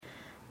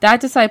That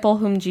disciple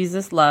whom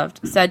Jesus loved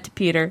said to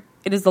Peter,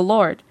 "It is the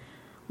Lord."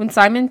 When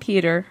Simon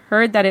Peter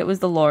heard that it was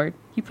the Lord,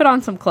 he put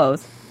on some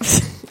clothes.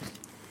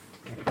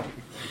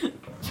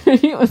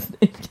 He was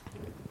naked.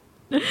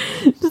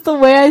 Just the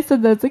way I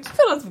said that, it's like, he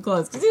put on some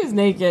clothes because he was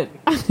naked.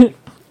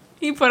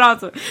 He put on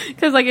some,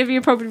 because like, it'd be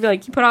appropriate to be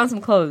like, he put on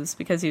some clothes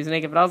because he was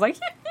naked, but I was like,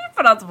 he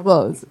put on some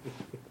clothes.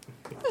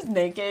 He was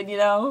naked, you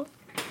know?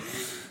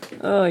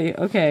 Oh,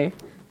 okay.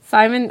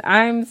 Simon,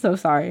 I'm so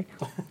sorry.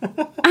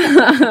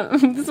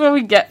 This is what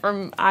we get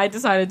from, I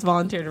decided to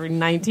volunteer to read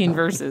 19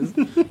 verses.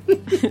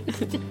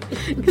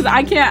 Because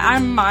I can't,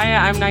 I'm Maya,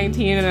 I'm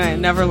 19, and I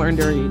never learned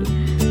to read.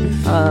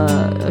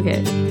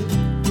 Okay.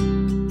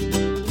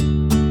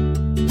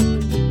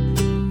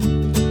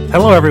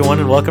 Hello, everyone,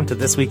 and welcome to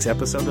this week's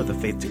episode of the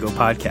Faith to Go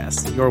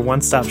podcast, your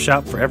one-stop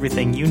shop for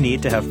everything you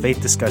need to have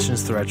faith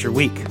discussions throughout your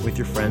week with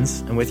your friends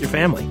and with your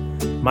family.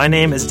 My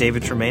name is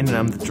David Tremaine, and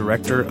I'm the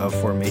Director of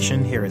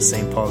Formation here at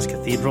St. Paul's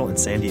Cathedral in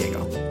San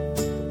Diego.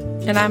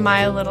 And I'm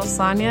Maya Little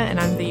Sonia, and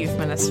I'm the Youth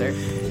Minister.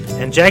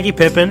 And Jackie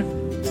Pippin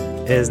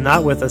is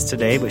not with us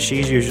today, but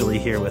she's usually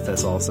here with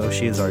us also.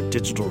 She is our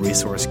digital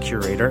resource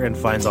curator and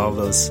finds all of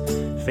those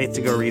Faith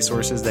to Go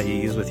resources that you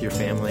use with your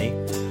family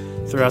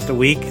throughout the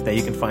week that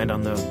you can find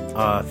on the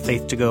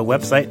Faith to Go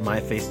website,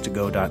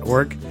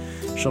 myfaith2go.org.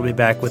 She'll be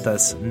back with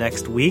us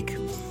next week,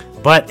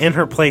 but in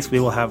her place we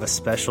will have a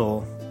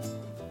special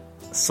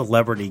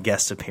celebrity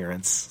guest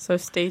appearance. So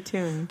stay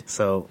tuned.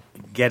 So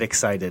get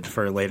excited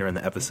for later in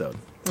the episode.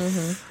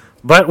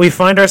 Mm-hmm. But we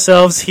find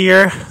ourselves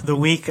here the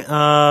week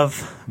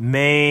of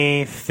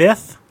May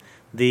 5th,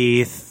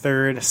 the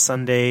third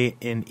Sunday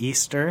in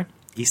Easter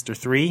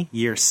 3,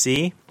 year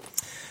C.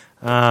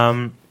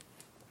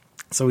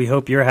 So we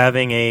hope you're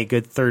having a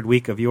good third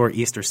week of your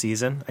Easter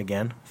season.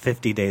 Again,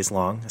 50 days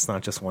long. It's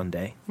not just one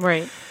day.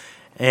 Right.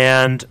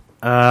 And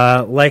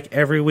like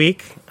every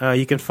week,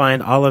 you can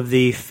find all of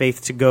the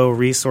Faith to Go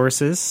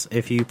resources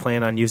if you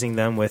plan on using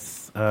them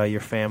with your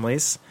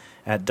families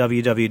at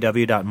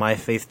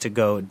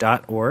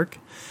www.myfaith2go.org.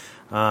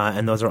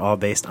 And those are all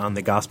based on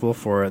the gospel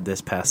for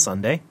this past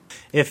Sunday.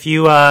 If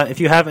you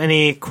have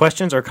any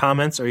questions or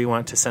comments, or you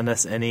want to send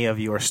us any of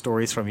your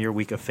stories from your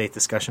week of faith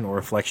discussion or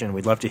reflection,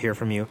 we'd love to hear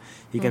from you.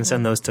 You can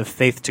send those to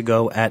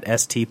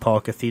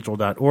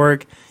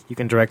faith2go@stpaulcathedral.org. You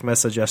can direct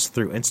message us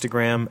through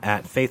Instagram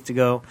at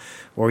faith2go,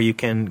 or you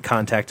can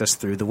contact us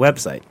through the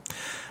website.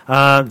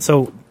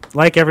 So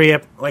like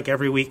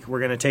every week, we're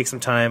going to take some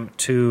time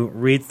to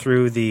read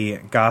through the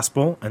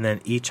gospel and then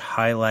each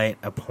highlight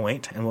a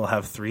point, and we'll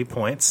have 3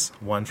 points,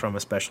 one from a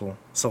special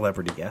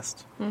celebrity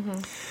guest,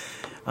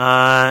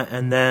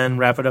 and then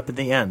wrap it up at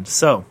the end.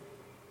 So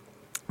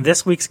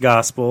this week's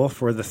gospel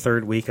for the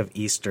third week of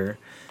Easter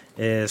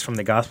is from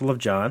the Gospel of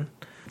John,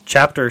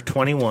 chapter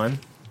 21,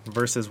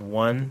 verses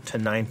 1 to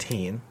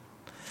 19.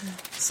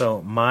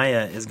 So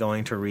Maya is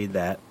going to read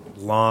that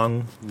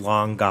long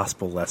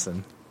gospel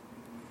lesson,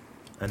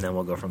 and then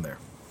we'll go from there.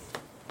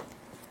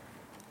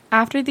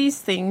 After these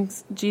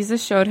things,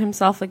 Jesus showed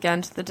himself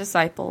again to the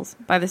disciples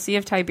by the Sea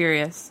of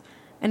Tiberias,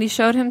 and he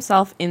showed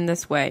himself in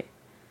this way.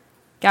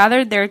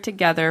 Gathered there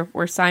together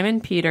were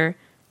Simon Peter,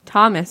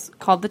 Thomas,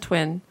 called the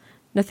twin,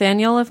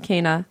 Nathanael of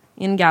Cana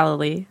in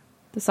Galilee,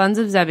 the sons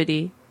of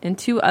Zebedee, and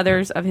 2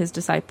 others of his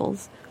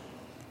disciples.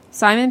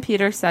 Simon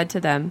Peter said to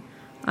them,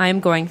 "I am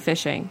going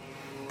fishing."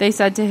 They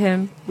said to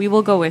him, "We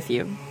will go with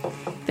you."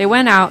 They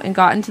went out and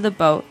got into the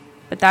boat,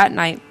 but that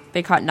night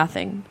they caught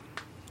nothing.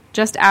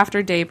 Just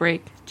after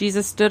daybreak,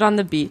 Jesus stood on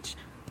the beach,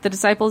 but the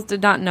disciples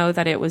did not know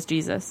that it was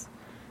Jesus.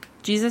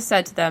 Jesus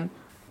said to them,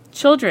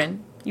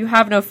 "Children, you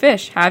have no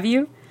fish, have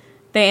you?"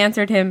 They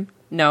answered him,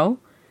 "No."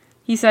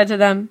 He said to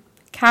them,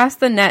 "Cast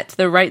the net to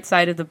the right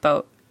side of the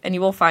boat, and you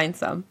will find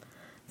some."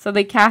 So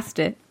they cast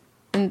it,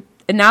 and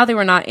now they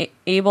were not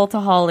able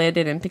to haul it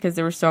in because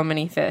there were so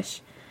many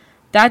fish.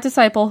 That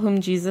disciple whom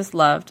Jesus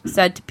loved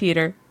said to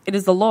Peter, "It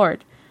is the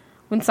Lord."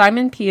 When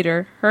Simon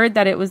Peter heard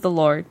that it was the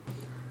Lord,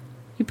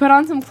 he put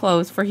on some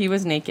clothes, for he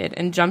was naked,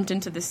 and jumped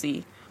into the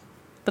sea.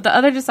 But the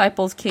other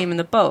disciples came in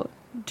the boat,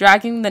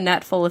 dragging the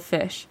net full of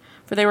fish,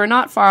 for they were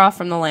not far off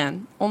from the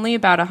land, only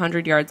about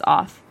 100 yards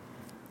off.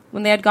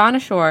 When they had gone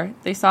ashore,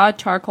 they saw a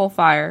charcoal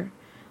fire,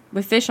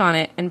 with fish on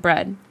it and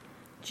bread.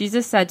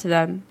 Jesus said to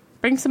them,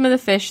 "Bring some of the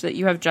fish that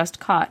you have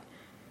just caught."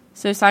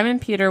 So Simon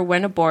Peter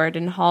went aboard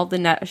and hauled the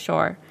net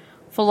ashore,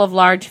 full of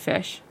large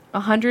fish,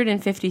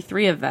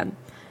 153 of them.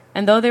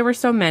 And though there were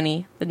so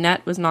many, the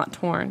net was not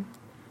torn.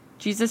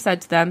 Jesus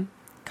said to them,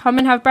 "Come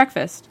and have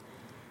breakfast."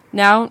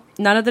 Now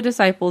none of the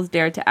disciples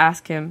dared to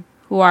ask him,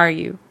 "Who are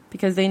you?"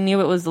 because they knew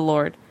it was the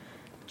Lord.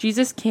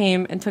 Jesus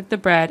came and took the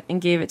bread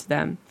and gave it to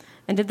them,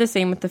 and did the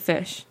same with the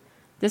fish.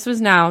 This was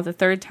now the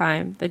 3rd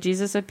time that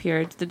Jesus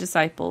appeared to the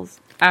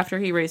disciples after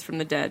he raised from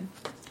the dead.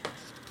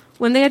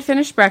 When they had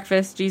finished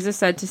breakfast, Jesus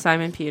said to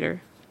Simon Peter,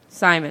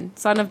 "Simon,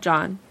 son of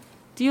John,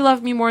 do you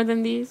love me more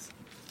than these?"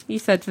 He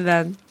said to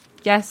them,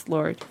 "Yes,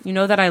 Lord, you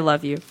know that I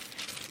love you."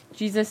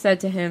 Jesus said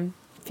to him,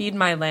 "Feed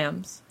my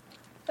lambs."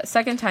 A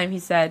second time he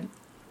said,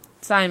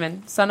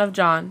 "Simon, son of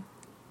John,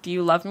 do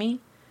you love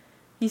me?"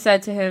 He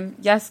said to him,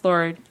 "Yes,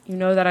 Lord, you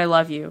know that I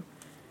love you."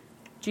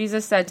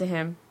 Jesus said to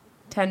him,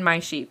 "Tend my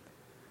sheep."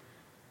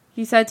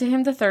 He said to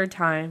him the third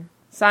time,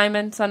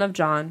 "Simon, son of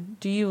John,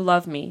 do you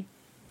love me?"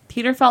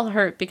 Peter felt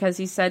hurt because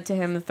he said to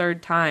him the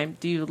third time,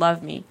 "Do you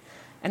love me?"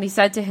 And he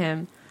said to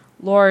him,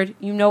 "Lord,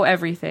 you know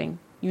everything.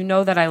 You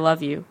know that I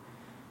love you."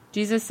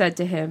 Jesus said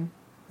to him,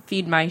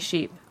 "Feed my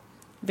sheep.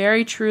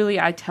 Very truly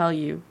I tell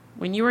you,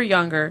 when you were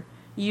younger,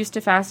 you used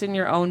to fasten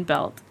your own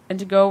belt and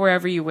to go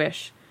wherever you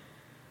wish.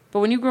 But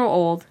when you grow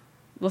old,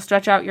 you will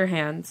stretch out your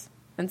hands,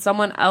 and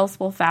someone else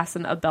will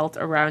fasten a belt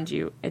around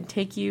you and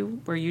take you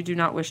where you do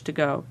not wish to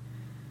go."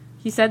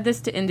 He said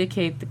this to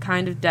indicate the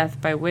kind of death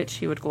by which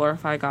he would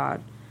glorify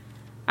God.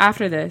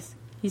 After this,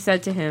 he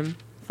said to him,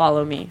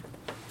 "Follow me."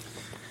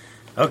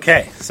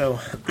 Okay, so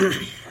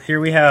here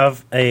we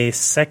have a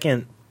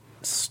second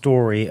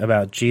story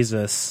about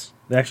Jesus.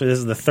 Actually, this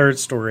is the third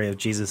story of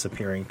Jesus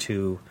appearing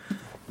to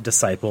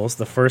disciples.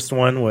 The first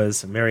one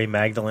was Mary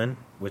Magdalene,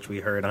 which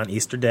we heard on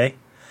Easter Day.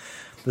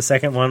 The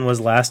second one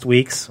was last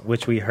week's,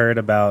 which we heard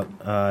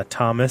about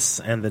Thomas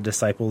and the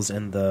disciples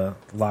in the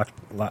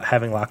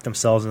having locked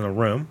themselves in a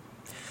room.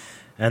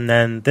 And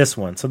then this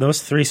one. So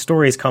those three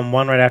stories come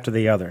one right after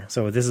the other.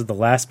 So this is the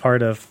last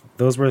part of,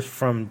 those were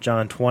from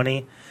John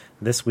 20.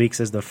 This week's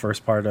is the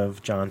first part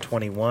of John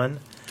 21.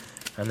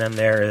 And then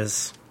there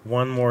is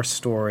one more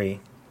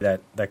story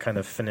that kind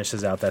of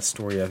finishes out that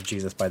story of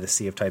Jesus by the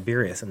Sea of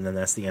Tiberias. And then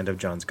that's the end of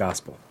John's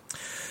Gospel.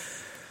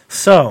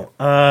 So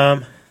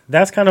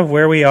that's kind of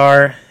where we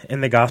are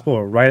in the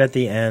Gospel, right at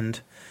the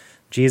end.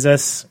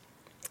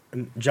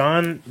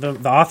 John, the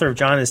author of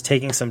John, is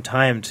taking some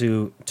time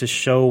to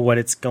show what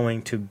it's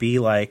going to be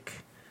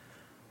like,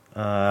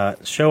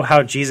 show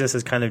how Jesus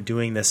is kind of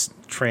doing this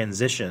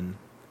transition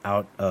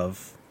out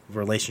of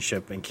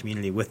relationship and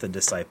community with the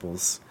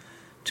disciples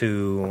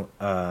to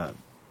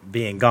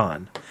being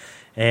gone.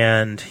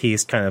 And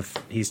he's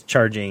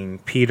charging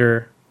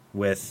Peter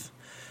with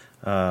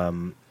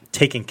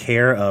taking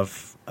care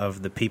of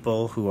the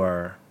people who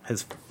are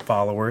his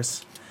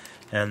followers,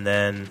 and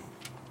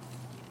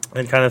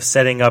kind of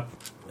setting up,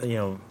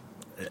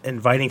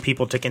 inviting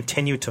people to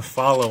continue to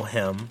follow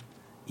him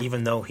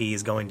even though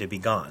he's going to be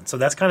gone. So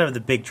that's kind of the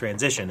big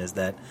transition, is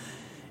that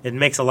it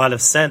makes a lot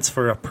of sense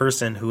for a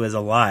person who is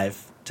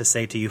alive to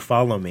say to you,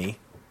 "Follow me,"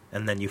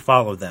 and then you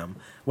follow them.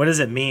 What does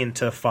it mean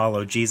to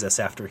follow Jesus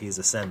after he's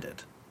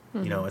ascended?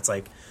 Mm-hmm. It's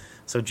like,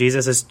 so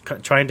Jesus is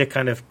trying to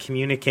kind of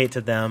communicate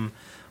to them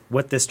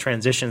what this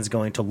transition is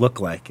going to look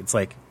like. It's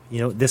like,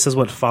 this is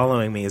what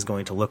following me is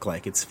going to look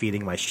like. It's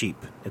feeding my sheep.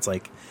 It's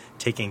like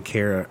taking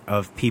care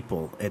of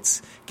people.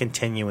 It's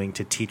continuing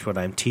to teach what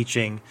I'm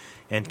teaching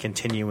and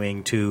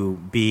continuing to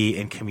be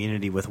in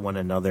community with one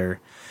another,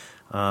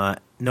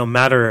 no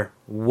matter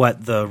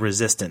what the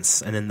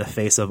resistance, and in the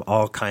face of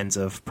all kinds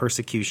of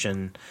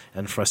persecution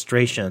and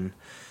frustration.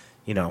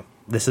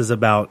 This is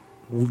about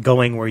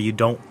going where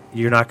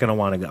you're not going to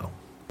want to go.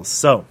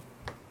 So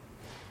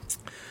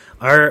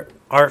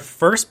our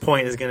first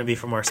point is going to be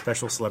from our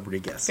special celebrity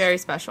guest. Very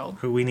special.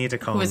 Who we need to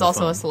call. Who is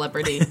also a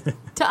celebrity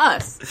to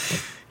us.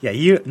 Yeah,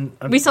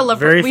 we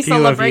celebrate. Very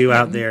few of you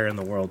out there in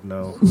the world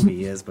know who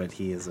he is, but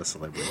he is a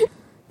celebrity.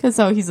 He's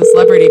a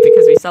celebrity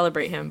because we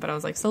celebrate him. But I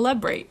was like,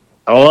 celebrate.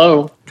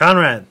 Hello,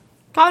 Conrad.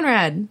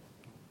 Conrad.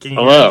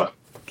 Hello.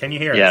 Can you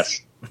hear us?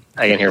 Yes,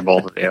 I can hear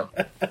both of you.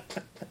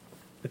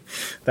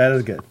 That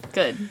is good.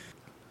 Good.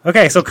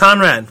 Okay, so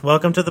Conrad,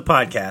 welcome to the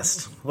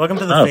podcast. Welcome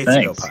to the Faith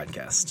to Go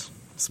podcast.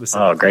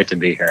 Oh, great to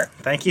be here.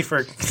 Thank you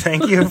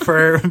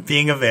for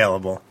being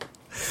available.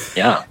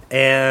 Yeah.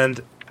 And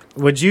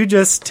would you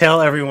just tell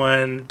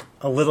everyone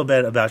a little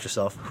bit about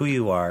yourself, who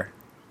you are,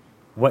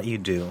 what you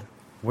do,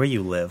 where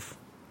you live,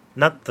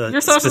 not the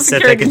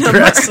specific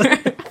address,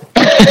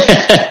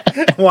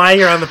 why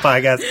you're on the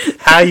podcast,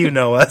 how you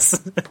know us,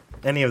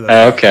 any of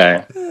those.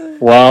 Okay.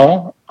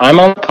 Well, I'm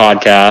on the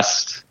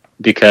podcast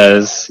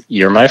because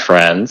you're my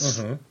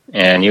friends,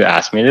 and you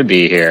asked me to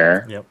be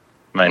here. Yep.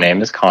 My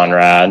name is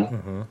Conrad.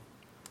 Mm-hmm.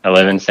 I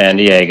live in San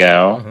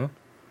Diego.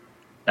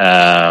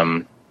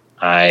 Mm-hmm.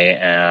 I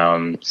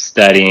am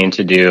studying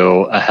to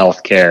do a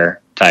healthcare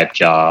type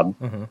job.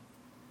 Mm-hmm.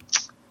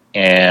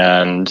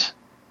 And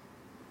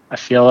I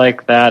feel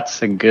like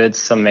that's a good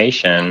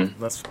summation.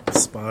 That's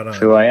spot on. Of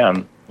who I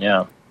am.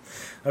 Yeah.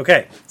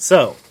 Okay,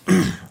 so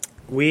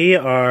we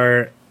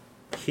are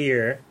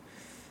here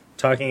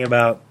talking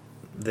about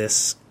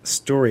this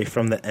story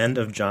from the end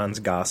of John's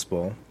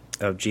Gospel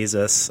of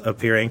Jesus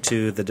appearing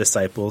to the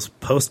disciples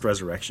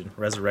post-resurrection,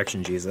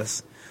 resurrection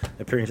Jesus,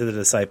 appearing to the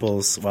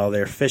disciples while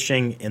they're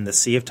fishing in the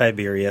Sea of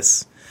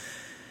Tiberias.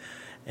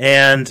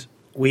 And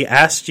we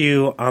asked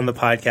you on the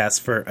podcast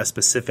for a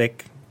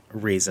specific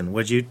reason.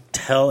 Would you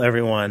tell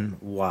everyone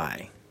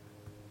why?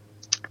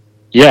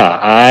 Yeah,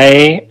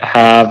 I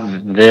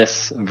have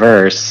this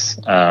verse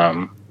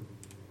on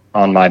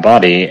my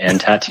body in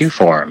tattoo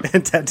form.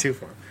 In tattoo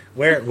form.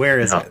 Where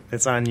is it?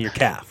 It's on your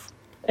calf.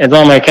 It's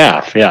on my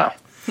calf, yeah.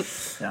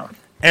 Yeah.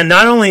 And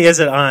not only is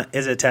it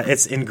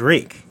it's in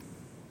Greek.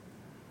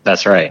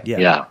 That's right.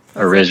 Yeah.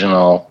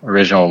 Original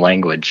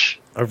language.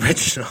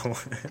 Original.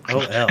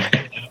 OL.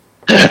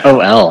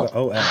 OL.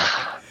 OL.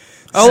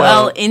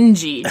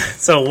 OLNG.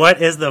 So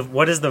what is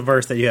the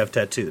verse that you have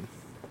tattooed?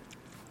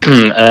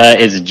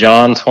 It's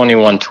John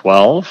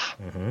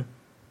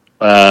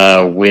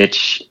 21:12,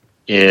 which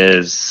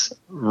is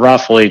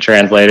roughly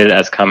translated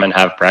as "come and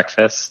have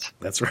breakfast."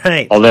 That's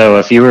right. Although,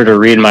 if you were to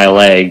read my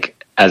leg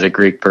as a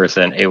Greek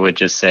person, it would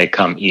just say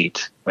 "come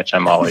eat," which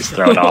I'm always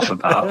thrown off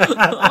about.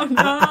 Oh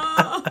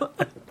no.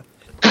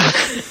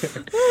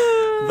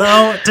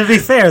 Though, to be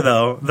fair,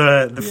 though,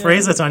 the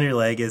phrase that's on your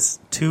leg is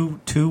two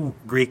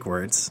Greek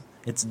words.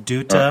 It's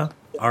 "deuta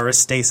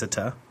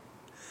aristasita,"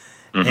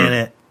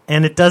 and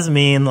it does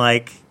mean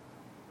like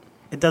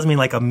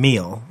a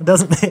meal. It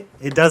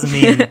does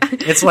mean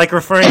it's like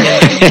referring in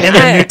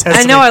the New Testament.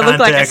 I know I look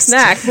context.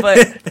 like a snack, but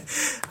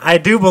I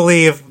do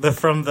believe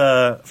from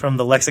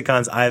the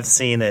lexicons I've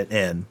seen it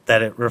in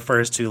that it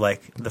refers to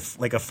like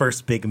a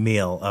first big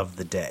meal of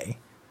the day.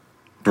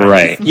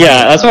 Right.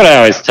 Yeah, that's what I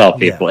always tell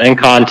people. In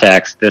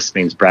context, this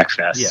means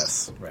breakfast.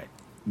 Yes, right.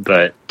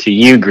 But to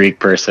you, Greek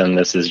person,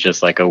 this is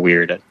just like a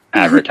weird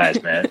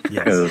advertisement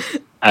because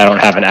I don't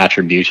have an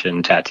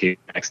attribution tattoo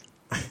next.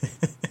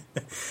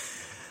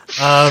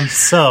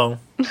 So,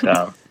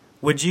 So,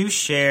 would you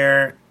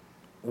share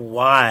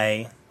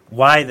why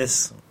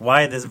this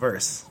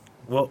verse?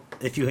 Well,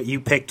 if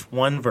you picked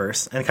one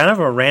verse and kind of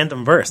a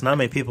random verse, not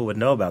many people would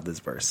know about this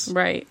verse,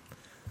 right.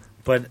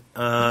 but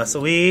so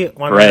we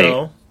want to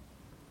know.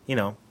 You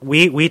know,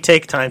 we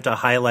take time to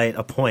highlight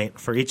a point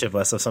for each of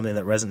us of something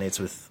that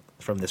resonates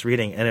from this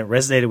reading, and it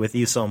resonated with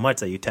you so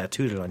much that you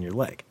tattooed it on your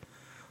leg.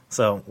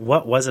 So,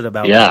 what was it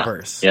about that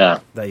verse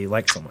that you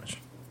liked so much?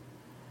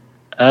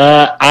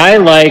 I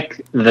like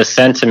the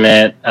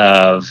sentiment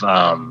of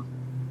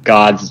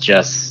God's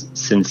just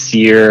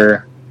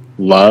sincere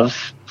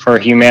love for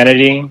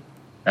humanity,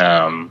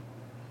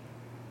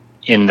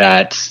 in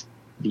that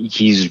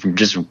He's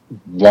just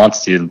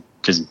wants to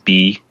just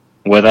be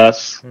with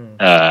us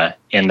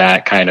in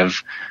that kind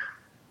of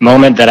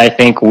moment that I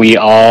think we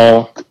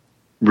all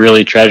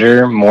really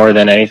treasure more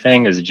than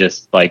anything is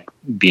just like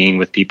being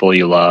with people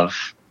you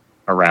love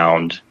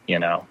around,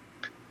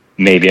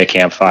 maybe a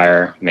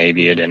campfire,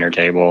 maybe a dinner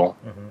table.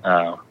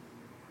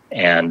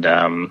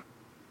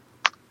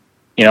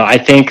 I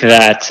think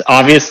that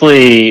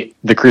obviously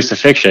the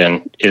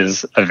crucifixion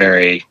is a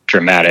very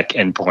dramatic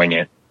and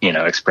poignant,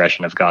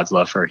 expression of God's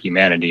love for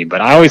humanity.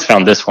 But I always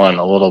found this one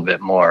a little bit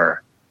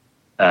more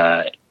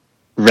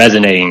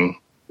resonating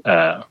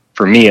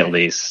for me, at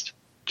least,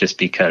 just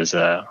because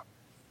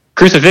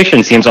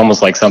crucifixion seems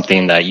almost like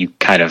something that you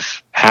kind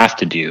of have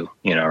to do,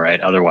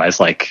 right? Otherwise,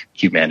 like,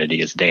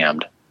 humanity is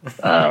damned.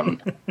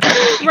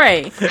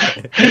 Right.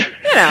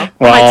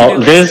 Well,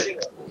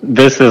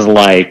 this is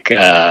like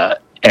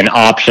an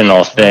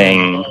optional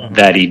thing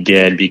that he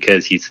did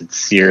because he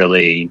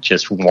sincerely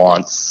just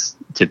wants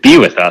to be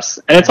with us.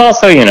 And it's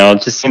also,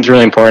 it just seems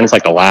really important. It's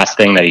like the last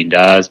thing that he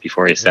does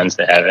before he ascends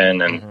to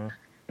heaven. And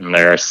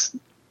there's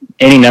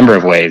any number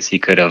of ways he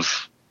could have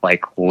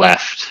like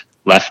left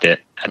it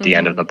at the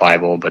end of the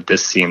Bible, but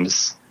this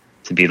seems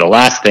to be the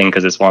last thing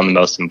because it's one of the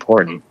most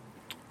important.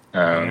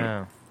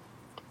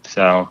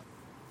 So,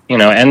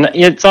 and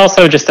it's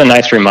also just a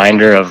nice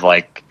reminder of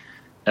like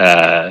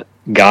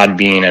God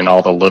being in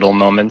all the little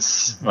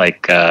moments,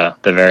 like the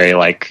very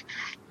like,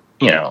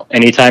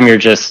 anytime you're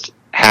just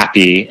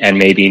happy and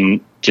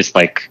maybe just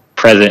like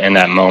present in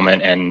that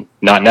moment and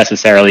not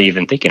necessarily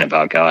even thinking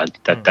about God,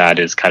 that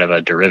is kind of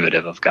a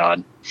derivative of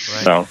God. Right.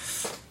 So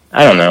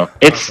I don't know.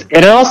 It's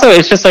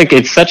just like,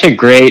 it's such a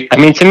great, I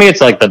mean, to me,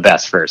 it's like the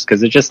best verse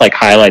because it just like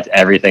highlights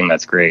everything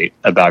that's great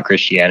about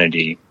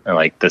Christianity and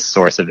like the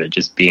source of it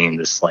just being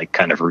this like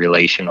kind of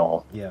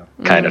relational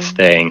kind of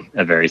thing,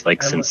 a very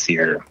like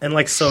sincere. And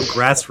like so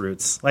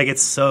grassroots. Like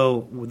it's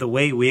so, the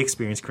way we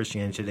experience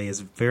Christianity today is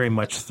very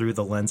much through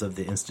the lens of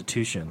the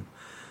institution.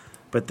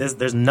 But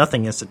there's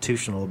nothing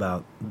institutional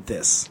about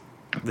this.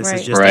 This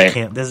is just a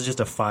camp. This is just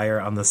a fire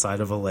on the side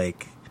of a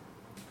lake.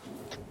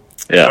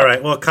 Yeah. All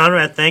right. Well,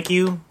 Conrad, thank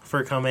you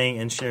for coming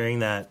and sharing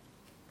that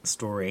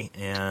story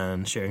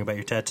and sharing about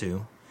your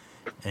tattoo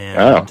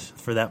and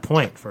for that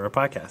point for our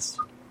podcast.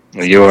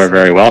 You are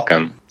very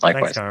welcome.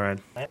 Likewise. Thanks,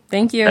 Conrad.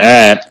 Thank you. All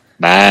right.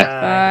 Bye.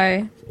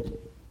 Bye.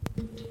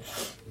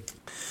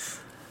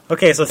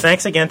 Okay, so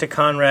thanks again to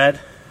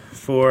Conrad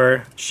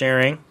for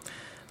sharing.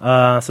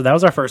 So that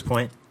was our first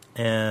point.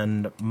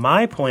 And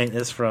my point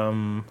is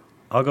I'll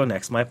go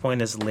next. My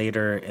point is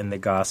later in the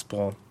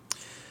gospel.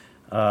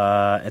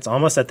 It's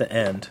almost at the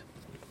end,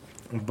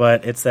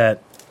 but it's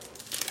that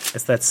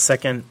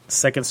second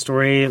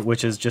story,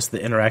 which is just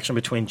the interaction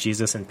between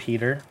Jesus and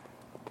Peter.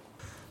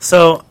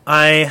 So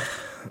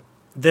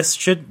this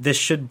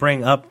should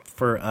bring up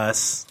for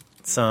us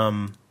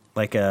some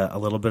like a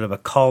little bit of a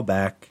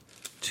callback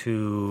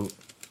to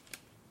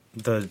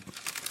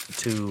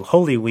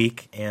Holy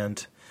Week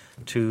and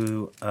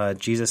to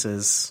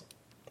Jesus's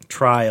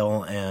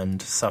trial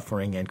and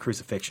suffering and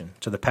crucifixion,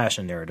 to the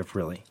Passion narrative,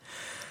 really.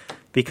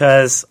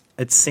 Because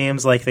it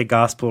seems like the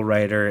gospel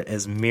writer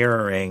is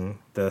mirroring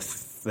the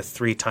the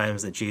 3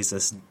 times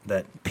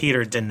that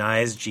Peter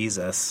denies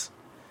Jesus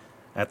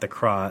at the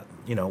cross,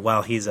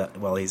 while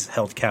he's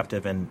held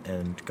captive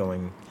and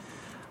going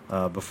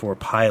before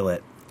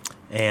Pilate,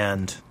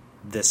 and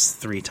this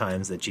 3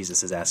 times that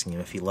Jesus is asking him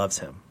if he loves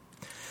him.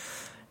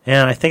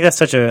 And I think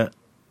that's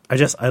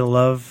I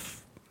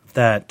love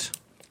that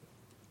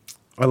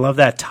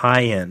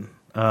tie-in,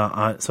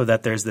 so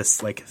that there's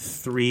this like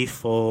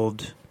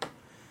threefold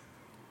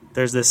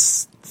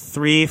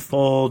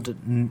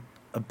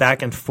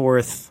back and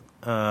forth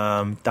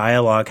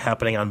dialogue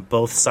happening on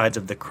both sides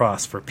of the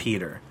cross for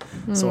Peter.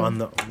 So on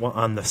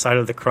the side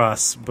of the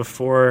cross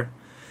before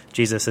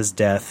Jesus'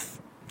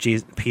 death,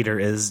 Peter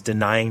is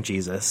denying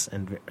Jesus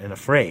and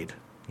afraid,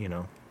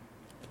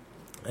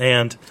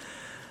 and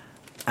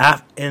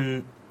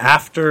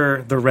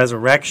after the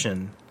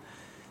resurrection,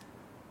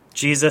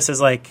 Jesus is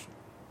like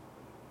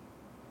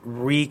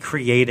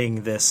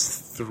recreating this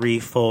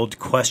threefold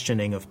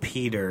questioning of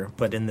Peter,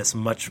 but in this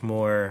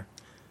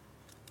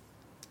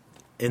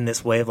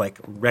way of like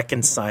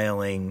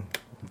reconciling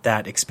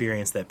that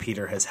experience that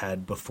Peter has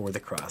had before the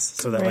cross,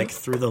 so that like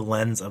through the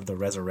lens of the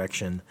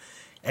resurrection,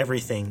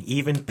 everything,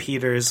 even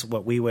Peter's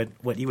what you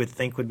would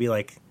think would be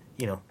like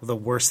the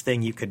worst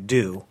thing you could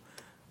do,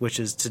 which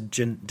is to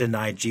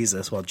deny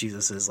Jesus while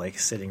Jesus is like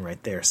sitting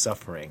right there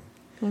suffering.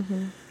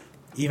 Mm-hmm.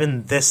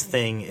 Even this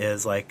thing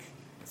is like,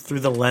 through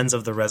the lens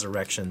of the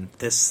resurrection,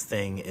 this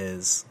thing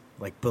is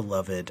like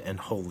beloved and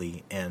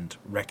holy and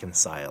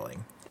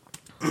reconciling.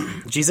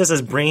 Jesus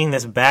is bringing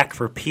this back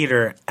for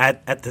Peter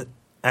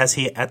as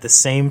he at the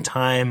same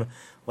time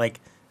like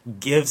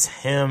gives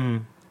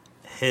him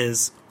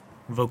his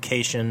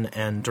vocation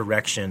and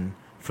direction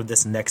for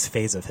this next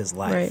phase of his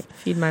life. Right,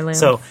 feed my lambs.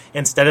 So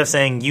instead of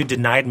saying, you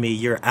denied me,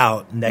 you're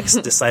out, next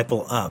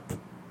disciple up,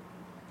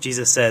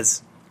 Jesus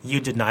says, you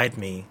denied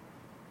me.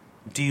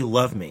 Do you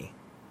love me?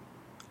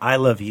 I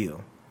love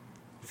you.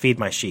 Feed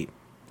my sheep.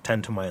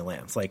 Tend to my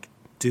lambs.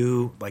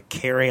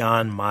 Carry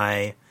on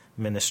my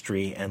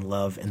ministry and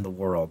love in the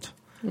world.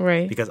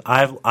 Right. Because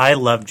I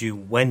loved you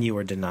when you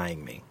were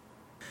denying me.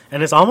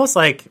 And it's almost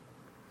like,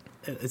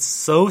 it's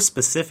so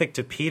specific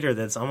to Peter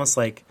that it's almost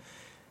like,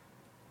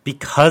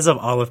 because of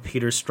all of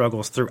Peter's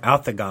struggles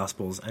throughout the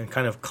Gospels and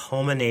kind of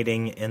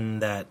culminating in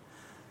that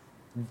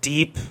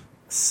deep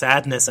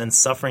sadness and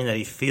suffering that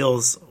he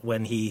feels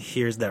when he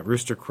hears that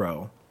rooster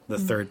crow the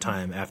third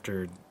time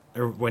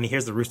when he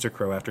hears the rooster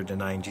crow after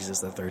denying Jesus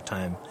the third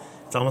time,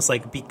 it's almost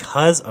like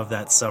because of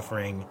that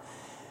suffering,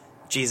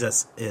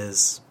 Jesus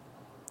is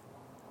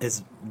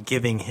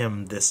giving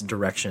him this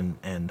direction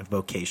and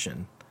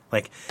vocation.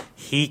 Like,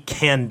 he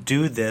can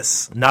do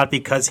this not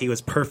because he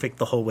was perfect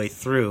the whole way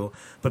through,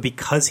 but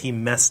because he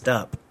messed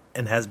up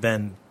and has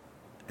been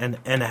and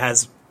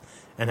has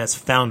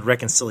found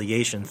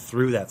reconciliation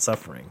through that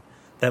suffering.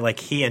 That like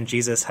he and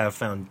Jesus have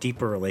found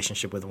deeper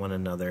relationship with one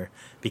another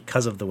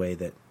because of the way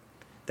that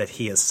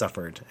he has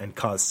suffered and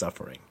caused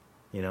suffering,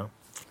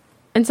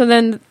 And so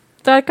then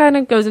that kind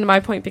of goes into my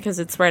point, because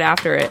it's right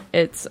after it.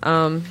 It's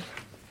I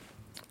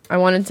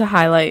wanted to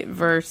highlight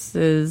verse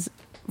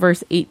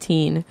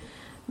 18,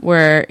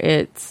 where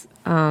it's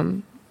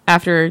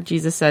after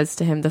Jesus says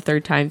to him the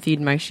third time, feed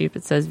my sheep,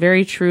 it says,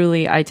 very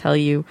truly I tell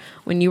you,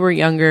 when you were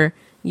younger,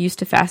 you used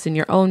to fasten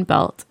your own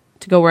belt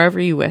to go wherever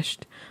you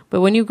wished. But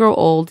when you grow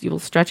old, you will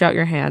stretch out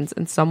your hands,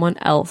 and someone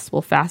else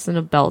will fasten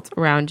a belt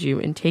around you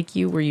and take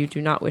you where you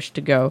do not wish to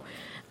go.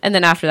 And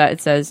then after that,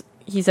 it says,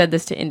 he said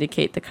this to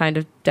indicate the kind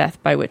of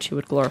death by which he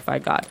would glorify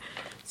God.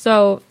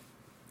 So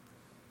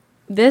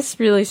this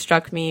really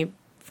struck me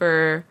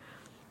for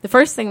the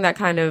first thing that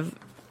kind of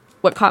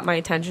what caught my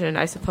attention,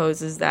 I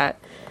suppose, is that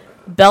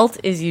belt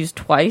is used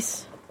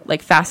twice,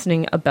 like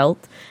fastening a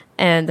belt.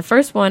 And the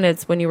first one,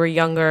 it's when you were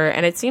younger,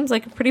 and it seems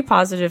like a pretty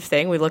positive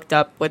thing. We looked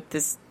up what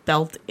this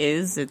belt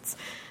is. It's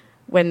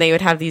when they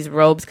would have these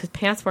robes, because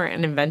pants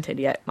weren't invented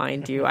yet,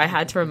 mind you. I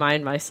had to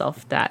remind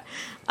myself that.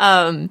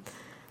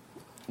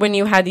 When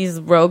you had these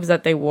robes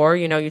that they wore,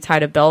 you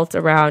tied a belt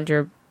around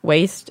your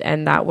waist,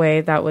 and that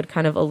way that would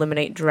kind of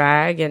eliminate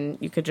drag, and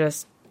you could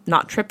just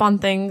not trip on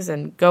things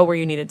and go where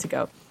you needed to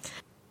go.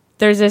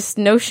 There's this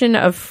notion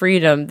of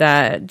freedom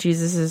that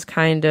Jesus is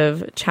kind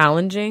of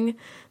challenging,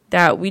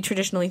 that we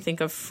traditionally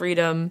think of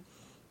freedom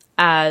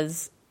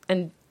as,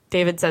 and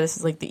David said this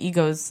is like the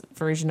ego's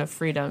version of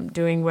freedom,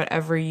 doing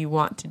whatever you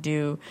want to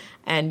do,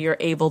 and you're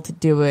able to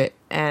do it.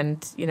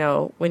 And,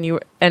 when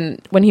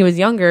he was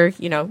younger,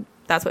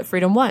 that's what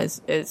freedom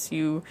was, is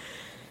you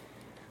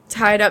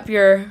tied up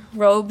your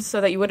robes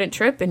so that you wouldn't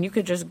trip, and you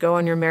could just go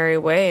on your merry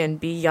way and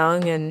be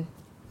young and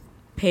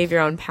pave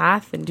your own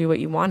path and do what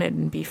you wanted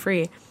and be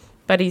free.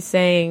 But he's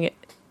saying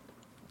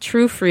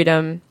true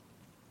freedom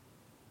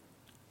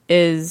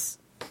is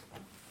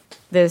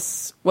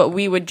this, what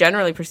we would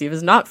generally perceive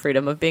as not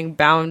freedom, of being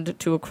bound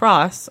to a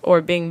cross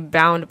or being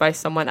bound by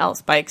someone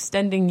else, by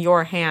extending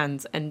your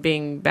hands and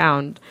being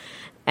bound.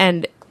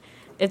 And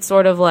it's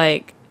sort of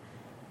like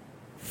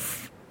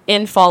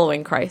in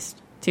following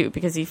Christ too,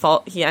 because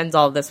he ends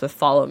all of this with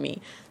follow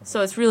me.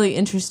 So it's really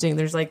interesting.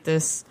 There's like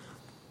this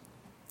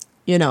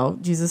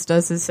Jesus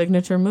does his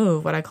signature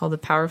move, what I call the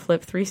power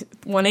flip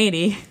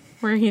 180,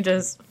 where he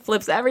just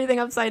flips everything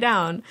upside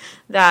down.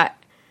 That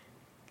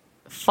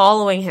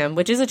following him,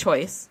 which is a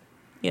choice,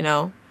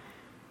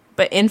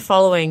 but in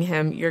following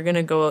him, you're going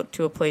to go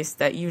to a place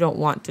that you don't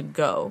want to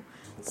go.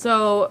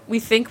 So we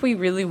think we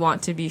really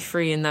want to be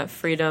free, and that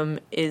freedom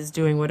is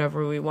doing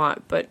whatever we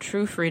want. But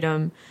true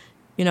freedom,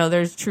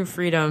 there's true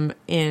freedom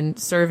in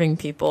serving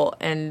people,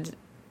 and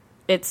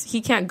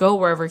he can't go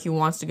wherever he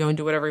wants to go and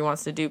do whatever he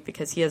wants to do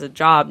because he has a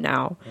job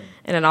now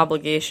and an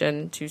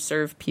obligation to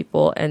serve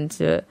people and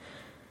to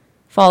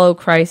follow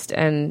Christ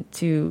and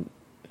to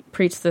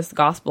preach this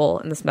gospel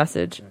and this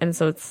message. And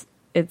so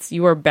it's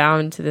you are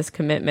bound to this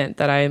commitment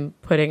that I'm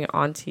putting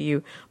onto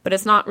you. But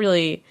it's not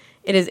really,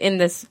 it is in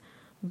this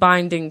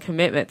binding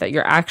commitment that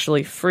you're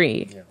actually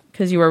free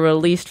because you are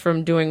released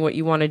from doing what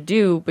you want to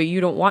do, but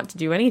you don't want to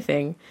do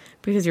anything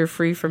because you're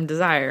free from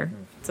desire.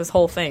 It's this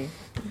whole thing.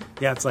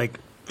 Yeah, it's like,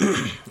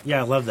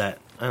 I love that.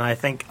 And I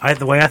think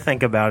the way I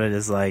think about it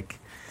is like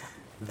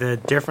the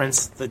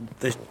difference, the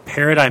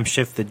paradigm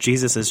shift that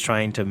Jesus is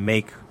trying to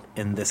make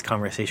in this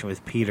conversation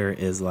with Peter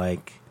is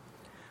like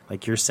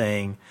you're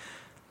saying,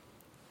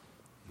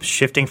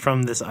 shifting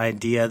from this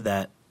idea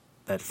that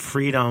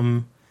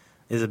freedom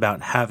is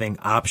about having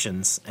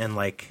options and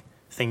like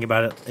thinking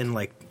about it in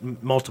like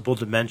multiple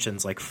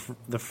dimensions, like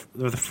the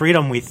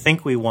freedom we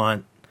think we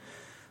want,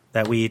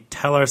 that we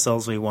tell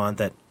ourselves we want,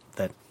 that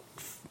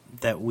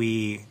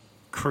we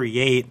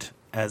create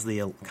as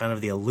the kind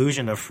of the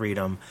illusion of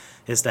freedom,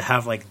 is to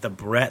have like the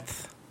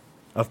breadth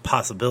of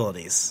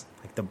possibilities,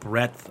 like the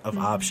breadth of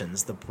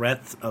options, the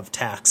breadth of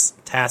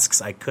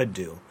tasks I could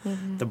do,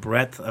 the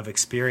breadth of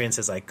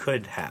experiences I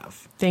could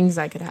have, things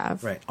I could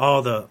have, right?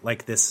 All the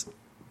like this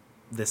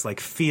like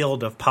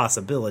field of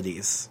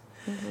possibilities,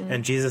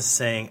 and Jesus is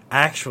saying,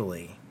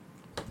 actually,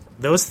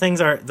 those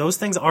things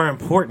are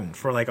important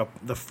for like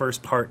the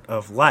first part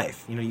of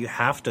life. You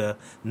have to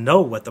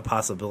know what the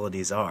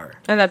possibilities are,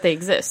 and that they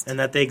exist.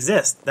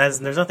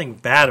 There's nothing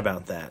bad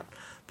about that.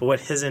 But what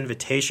his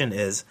invitation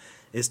is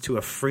to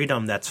a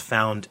freedom that's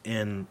found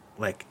in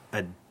like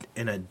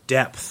in a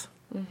depth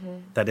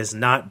that is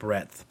not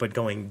breadth, but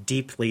going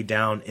deeply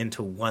down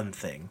into one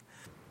thing.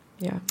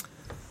 Yeah.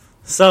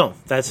 So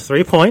that's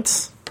 3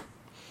 points.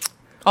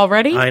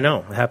 Already? I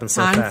know, it happens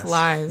so fast. Time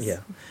flies.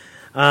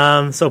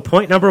 Yeah. So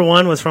point number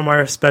 1 was from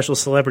our special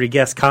celebrity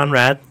guest,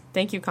 Conrad.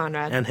 Thank you,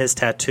 Conrad. And his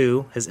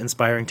tattoo, his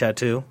inspiring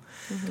tattoo.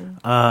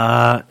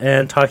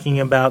 And talking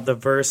about the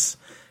verse,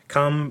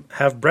 "Come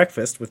have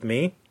breakfast with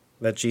me,"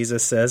 that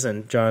Jesus says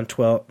in John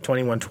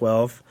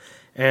 21:12.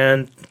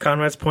 And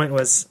Conrad's point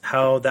was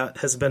how that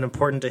has been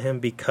important to him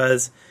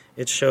because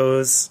it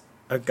shows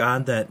a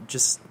God that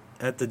just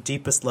at the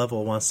deepest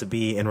level wants to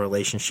be in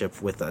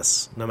relationship with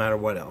us, no matter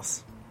what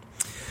else.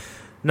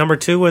 Number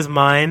 2 was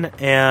mine,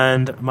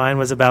 and mine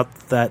was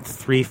about that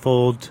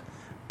threefold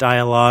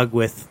dialogue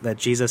that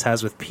Jesus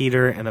has with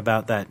Peter, and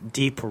about that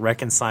deep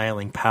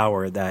reconciling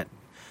power that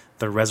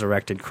the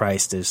resurrected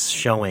Christ is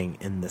showing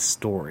in this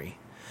story.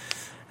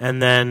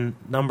 And then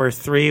number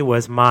 3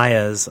 was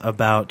Maya's,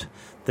 about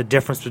the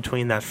difference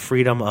between that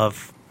freedom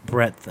of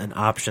breadth and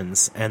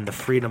options and the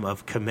freedom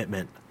of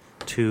commitment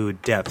to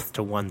depth,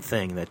 to one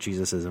thing that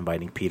Jesus is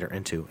inviting Peter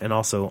into, and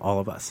also all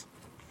of us.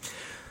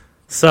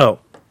 So,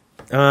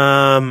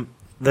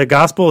 the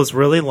gospel is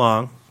really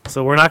long,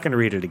 so we're not going to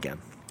read it again.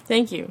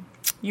 Thank you.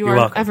 You're are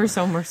welcome. Ever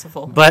so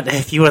merciful. But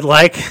if you would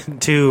like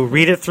to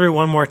read it through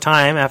one more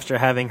time after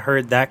having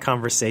heard that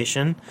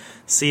conversation,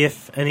 see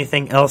if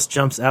anything else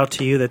jumps out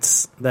to you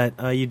that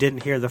you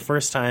didn't hear the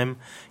first time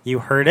you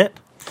heard it.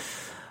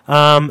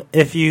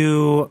 If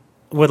you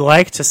would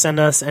like to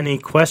send us any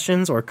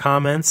questions or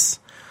comments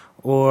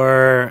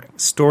or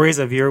stories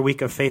of your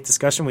week of faith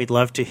discussion, we'd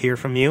love to hear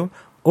from you.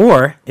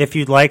 Or if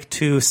you'd like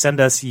to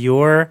send us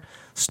your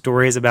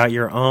stories about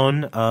your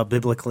own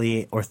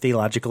biblically or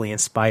theologically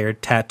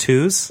inspired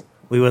tattoos,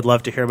 we would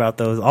love to hear about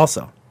those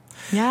also.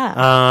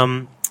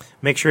 Yeah.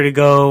 Make sure to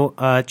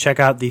go check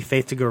out the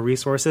Faith to Go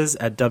resources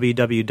at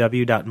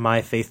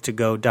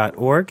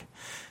www.myfaith2go.org.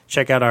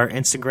 Check out our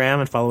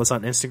Instagram and follow us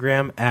on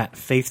Instagram at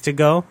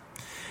Faith2Go.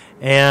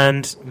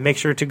 And make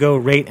sure to go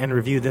rate and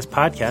review this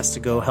podcast to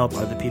go help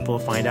other people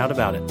find out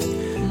about it.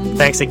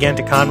 Thanks again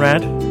to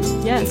Conrad.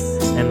 Yes.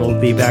 And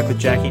we'll be back with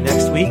Jackie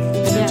next week.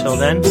 And until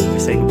then, we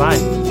say goodbye.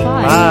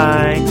 Bye.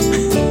 Bye.